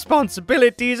 no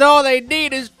responsibilities. All they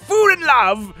need is food and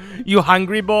love. You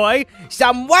hungry, boy?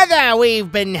 Some weather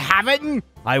we've been having.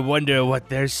 I wonder what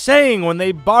they're saying when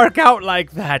they bark out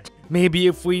like that. Maybe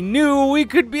if we knew, we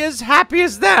could be as happy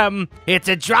as them. It's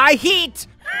a dry heat.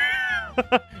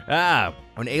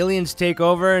 When aliens take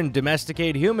over and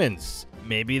domesticate humans.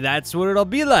 Maybe that's what it'll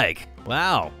be like.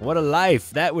 Wow, what a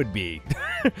life that would be.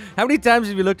 How many times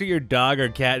have you looked at your dog or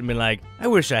cat and been like, I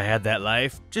wish I had that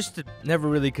life, just to never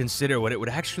really consider what it would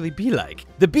actually be like?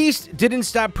 The beast didn't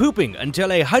stop pooping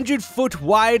until a 100-foot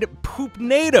wide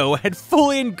poopnado had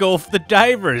fully engulfed the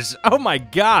divers. Oh my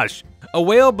gosh. A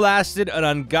whale blasted an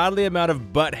ungodly amount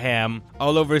of butt ham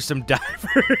all over some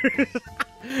divers.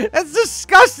 That's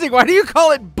disgusting. Why do you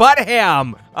call it butt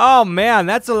ham? Oh man,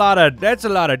 that's a lot of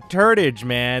turdage,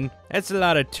 man. That's a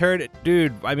lot of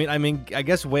dude. I mean, I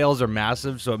guess whales are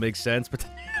massive, so it makes sense, but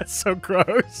that's so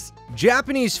gross.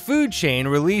 Japanese food chain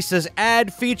releases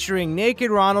ad featuring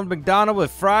naked Ronald McDonald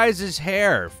with fries as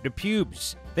hair to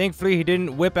pubes. Thankfully, he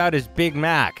didn't whip out his Big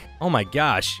Mac. Oh my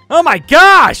gosh. Oh my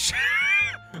gosh!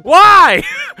 Why?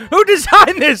 Who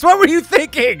designed this? What were you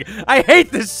thinking? I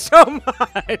hate this so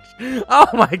much. Oh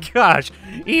my gosh.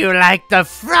 You like the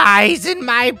fries in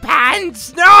my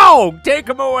pants? No! Take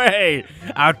them away.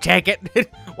 I'll take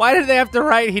it. Why did they have to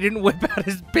write he didn't whip out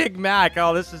his Big Mac?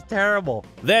 Oh, this is terrible.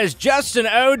 There's just an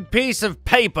old piece of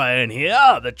paper in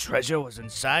here. The treasure was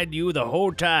inside you the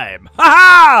whole time.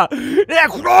 Ha ha!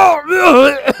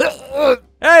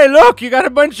 Hey, look, you got a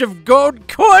bunch of gold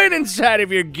coin inside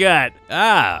of your gut.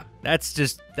 Ah,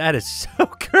 that is so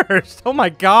cursed. Oh my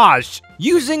gosh.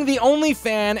 Using the only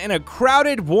fan in a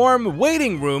crowded, warm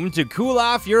waiting room to cool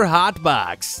off your hot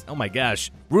box. Oh my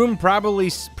gosh. Room probably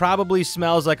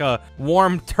smells like a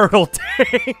warm turtle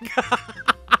tank.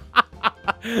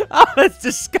 Oh, that's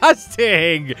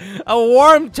disgusting. A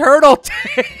warm turtle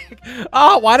tank.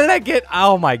 Oh, why did I get...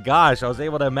 Oh my gosh, I was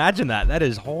able to imagine that. That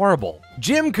is horrible.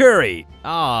 Jim Curry.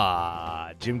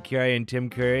 Ah, Jim Curry and Tim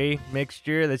Curry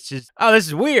mixture. That's just... Oh, this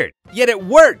is weird. Yet it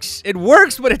works. It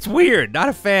works, but it's weird. Not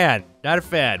a fan. Not a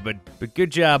fan, but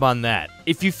good job on that.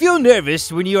 If you feel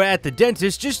nervous when you're at the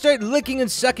dentist, just start licking and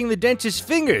sucking the dentist's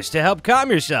fingers to help calm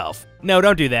yourself. No,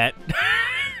 don't do that.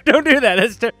 Don't do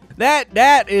that.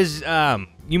 That is,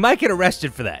 you might get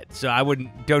arrested for that. So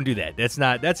don't do that.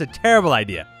 That's a terrible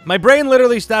idea. My brain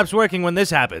literally stops working when this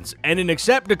happens. And an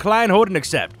accept, decline, hold, and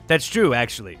accept. That's true,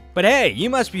 actually. But hey, you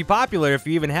must be popular if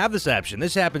you even have this option.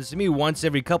 This happens to me once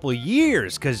every couple of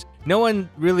years, because no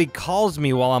one really calls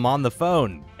me while I'm on the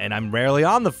phone. And I'm rarely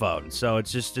on the phone, so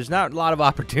it's just, there's not a lot of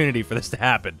opportunity for this to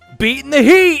happen. Beating the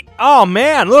heat! Oh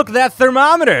man, look at that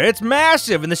thermometer. It's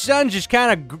massive, and the sun's just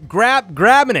kind of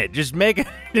grabbing it, just making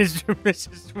it.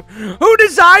 Who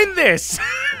designed this?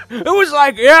 It was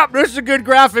like, yep, this is a good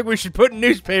graphic we should put in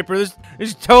newspaper. This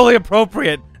is totally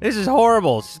appropriate. This is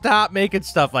horrible. Stop making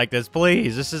stuff like this,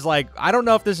 please. This is like, I don't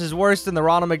know if this is worse than the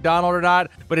Ronald McDonald or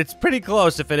not, but it's pretty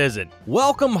close if it isn't.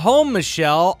 Welcome home,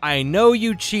 Michelle. I know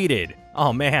you cheated.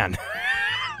 Oh, man.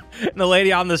 And the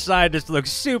lady on the side just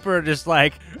looks super just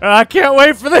like, I can't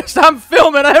wait for this. I'm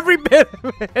filming every bit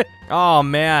of it. Oh,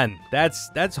 man.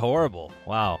 That's horrible.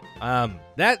 Wow.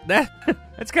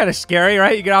 That's kind of scary,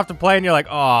 right? You get off the plane and you're like,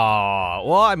 oh,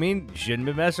 well, I mean, you shouldn't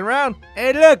be messing around.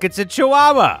 Hey, look, it's a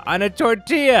chihuahua on a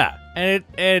tortilla. And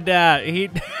he...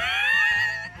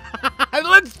 It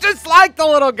looks just like the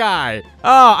little guy.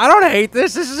 Oh, I don't hate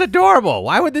this. This is adorable.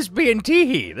 Why would this be in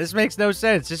TIHI? This makes no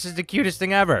sense. This is the cutest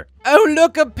thing ever. Oh,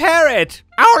 look, a parrot.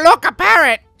 Oh, look, a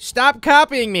parrot. Stop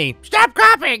copying me. Stop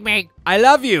copying me. I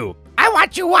love you. I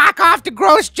watch you walk off the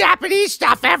gross Japanese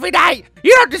stuff every night.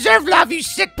 You don't deserve love, you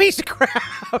sick piece of crap.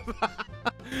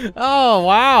 Oh,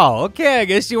 wow. Okay, I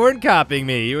guess you weren't copying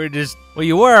me. You were just... Well,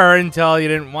 you were until you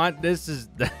didn't want... This is...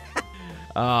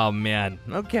 Oh, man.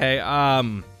 Okay,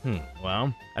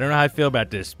 well, I don't know how I feel about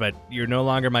this, but you're no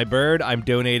longer my bird. I'm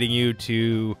donating you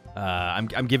to, I'm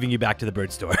giving you back to the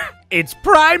bird store. It's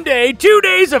Prime Day, 2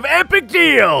 days of epic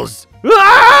deals.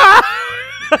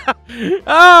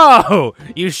 Oh,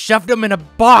 you shoved him in a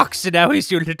box and now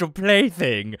he's your little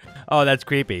plaything. Oh, that's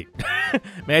creepy.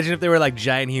 Imagine if there were like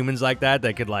giant humans like that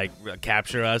could like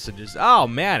capture us and just, oh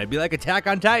man, it'd be like Attack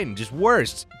on Titan, just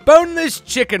worse. Boneless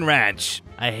chicken ranch.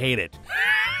 I hate it.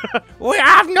 We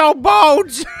have no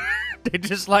bones. They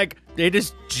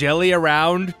just jelly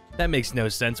around. That makes no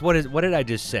sense. What did I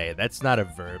just say? That's not a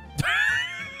verb.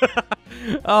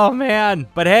 Oh man,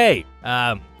 but hey,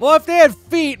 well, if they had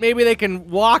feet, maybe they can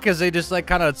walk as they just like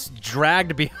kind of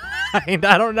dragged behind.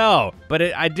 I don't know, but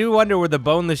I do wonder where the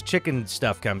boneless chicken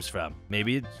stuff comes from.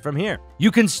 Maybe it's from here.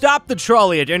 You can stop the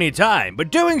trolley at any time,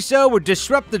 but doing so would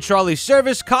disrupt the trolley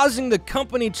service, causing the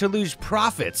company to lose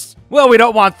profits. Well, we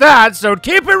don't want that, so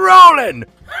keep it rolling.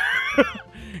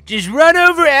 Just run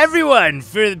over everyone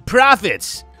for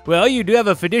profits. Well, you do have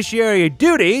a fiduciary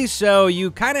duty, so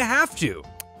you kind of have to.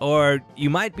 Or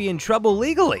you might be in trouble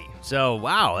legally. So,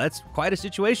 wow, that's quite a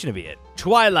situation to be in.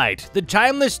 Twilight, the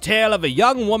timeless tale of a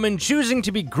young woman choosing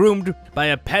to be groomed by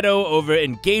a pedo over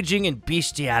engaging in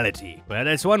bestiality. Well,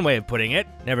 that's one way of putting it.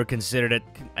 Never considered it.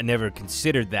 I never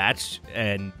considered that.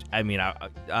 And I mean, I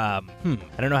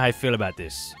don't know how I feel about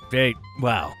this. Very,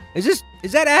 wow. Is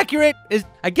that accurate?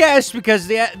 I guess because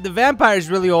the vampire's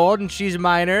really old and she's a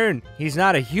minor and he's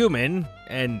not a human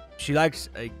and she likes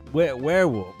a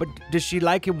werewolf. But does she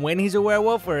like him when he's a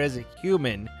werewolf or as a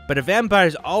human? But a vampire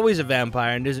is always a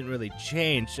vampire and doesn't really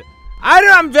change.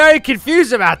 I'm very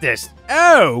confused about this.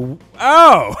 Oh.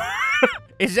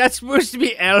 Is that supposed to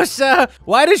be Elsa?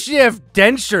 Why does she have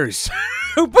dentures?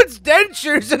 Who puts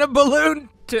dentures in a balloon?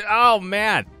 Oh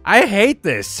man, I hate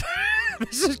this.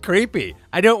 This is creepy.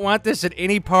 I don't want this at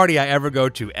any party I ever go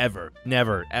to, ever.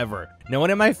 Never, ever. No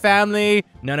one in my family,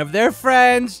 none of their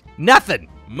friends, nothing.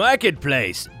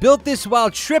 Marketplace. Built this while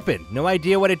tripping. No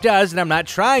idea what it does, and I'm not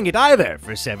trying it either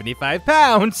for 75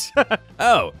 pounds.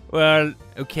 Oh, well,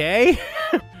 okay.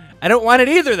 I don't want it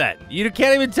either then. You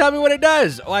can't even tell me what it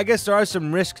does. Oh, I guess there are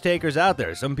some risk takers out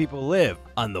there. Some people live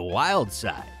on the wild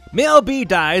side. Male bee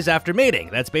dies after mating.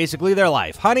 That's basically their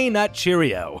life. Honey Nut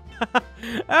Cheerio.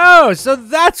 Oh, so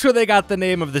that's where they got the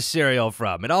name of the cereal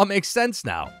from. It all makes sense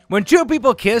now. When two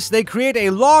people kiss, they create a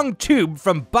long tube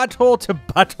from butthole to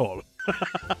butthole.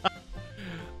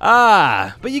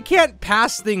 But you can't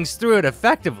pass things through it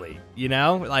effectively, you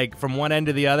know? Like, from one end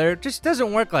to the other. It just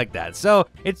doesn't work like that. So,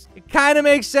 it kind of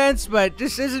makes sense, but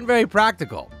just isn't very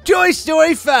practical. Toy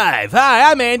Story 5. Hi,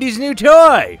 I'm Andy's new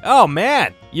toy. Oh,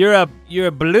 man. You're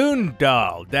a balloon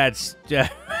doll. That's,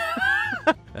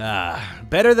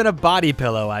 better than a body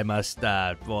pillow, I must,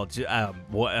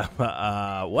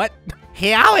 what?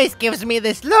 He always gives me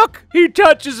this look. He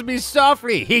touches me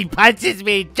softly. He punches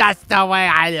me just the way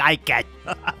I like it.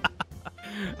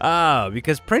 Oh,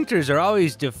 because printers are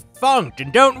always defunct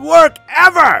and don't work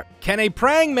ever! Can a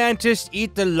praying mantis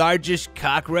eat the largest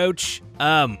cockroach?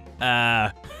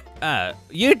 YouTube,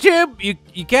 you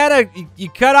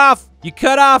cut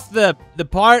off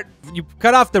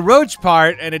the roach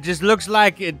part and it just looks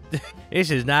like it.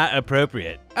 This is not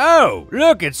appropriate. Oh,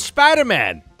 look, it's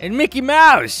Spider-Man and Mickey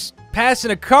Mouse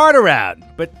passing a card around,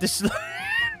 but this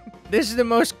is the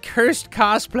most cursed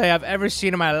cosplay I've ever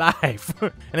seen in my life.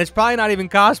 And it's probably not even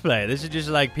cosplay. This is just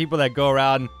like people that go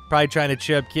around probably trying to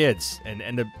cheer up kids and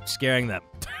end up scaring them.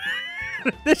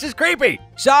 This is creepy.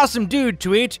 Saw some dude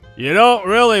tweet, "You don't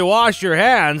really wash your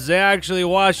hands, they actually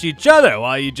wash each other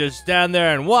while you just stand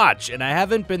there and watch." And I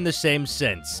haven't been the same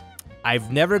since.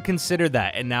 I've never considered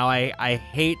that, and now I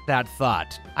hate that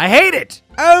thought. I hate it!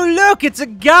 Oh, look, it's a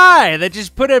guy that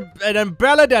just put an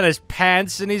umbrella down his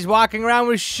pants and he's walking around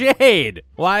with shade.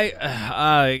 Why?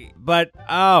 I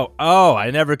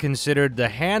never considered the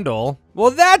handle.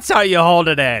 Well, that's how you hold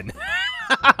it in.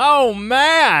 Oh,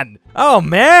 man. Oh,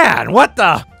 man. What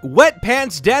the? Wet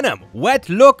pants denim. Wet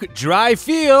look, dry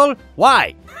feel.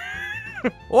 Why?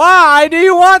 Why do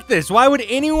you want this? Why would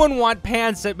anyone want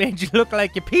pants that made you look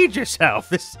like you peed yourself?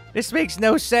 This makes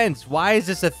no sense. Why is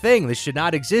this a thing? This should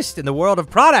not exist in the world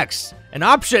of products and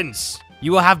options.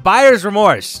 You will have buyer's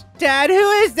remorse. Dad,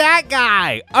 who is that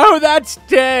guy? Oh, that's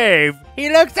Dave. He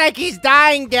looks like he's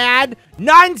dying, Dad.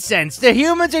 Nonsense. The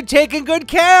humans are taking good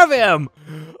care of him.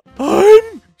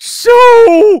 I'm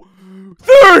so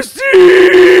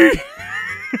thirsty.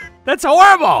 That's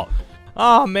horrible.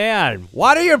 Oh, man.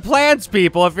 Water your plants,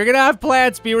 people. If you're gonna have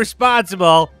plants, be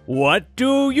responsible. What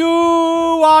do you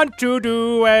want to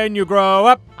do when you grow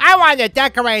up? I want to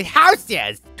decorate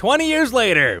houses. 20 years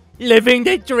later, living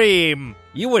the dream.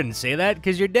 You wouldn't say that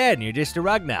because you're dead and you're just a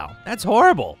rug now. That's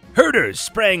horrible. Herders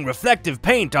spraying reflective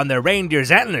paint on their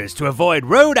reindeer's antlers to avoid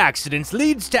road accidents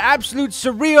leads to absolute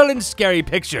surreal and scary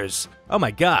pictures. Oh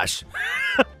my gosh.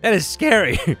 That is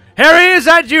scary. Harry, is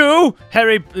that you?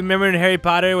 Harry, remember in Harry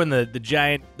Potter when the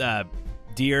giant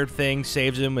deer thing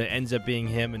saves him and it ends up being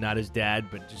him and not his dad?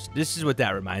 But just, this is what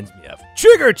that reminds me of.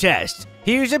 Trigger test.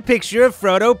 Here's a picture of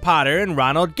Frodo Potter and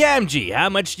Ronald Gamgee. How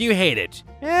much do you hate it?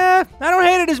 Yeah, I don't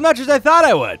hate it as much as I thought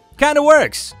I would. Kinda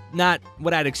works. Not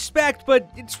what I'd expect, but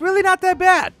it's really not that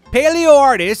bad. Paleo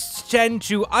artists tend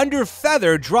to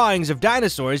under-feather drawings of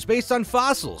dinosaurs based on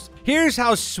fossils. Here's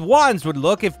how swans would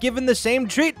look if given the same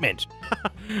treatment.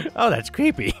 Oh, that's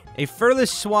creepy. A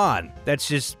furless swan that's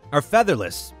just, or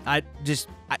featherless. I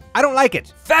don't like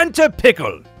it. Fanta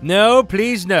pickle. No,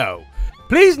 please no.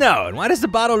 Please no. And why does the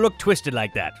bottle look twisted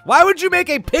like that? Why would you make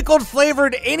a pickled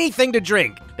flavored anything to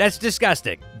drink? That's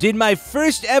disgusting. Did my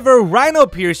first ever rhino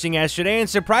piercing yesterday, and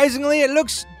surprisingly, it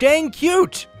looks dang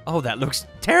cute. Oh, that looks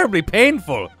terribly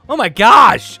painful. Oh my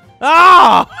gosh.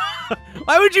 Oh!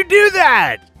 Why would you do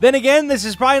that? Then again, this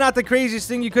is probably not the craziest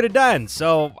thing you could have done,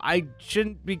 so I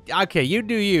shouldn't be... Okay, you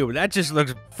do you, but that just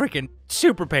looks freaking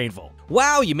super painful.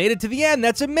 Wow, you made it to the end.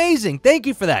 That's amazing. Thank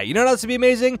you for that. You know what else would be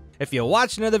amazing? If you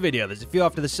watch another video. There's a few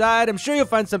off to the side. I'm sure you'll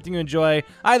find something you enjoy.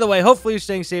 Either way, hopefully you're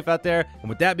staying safe out there. And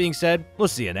with that being said, we'll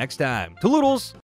see you next time. Toodles!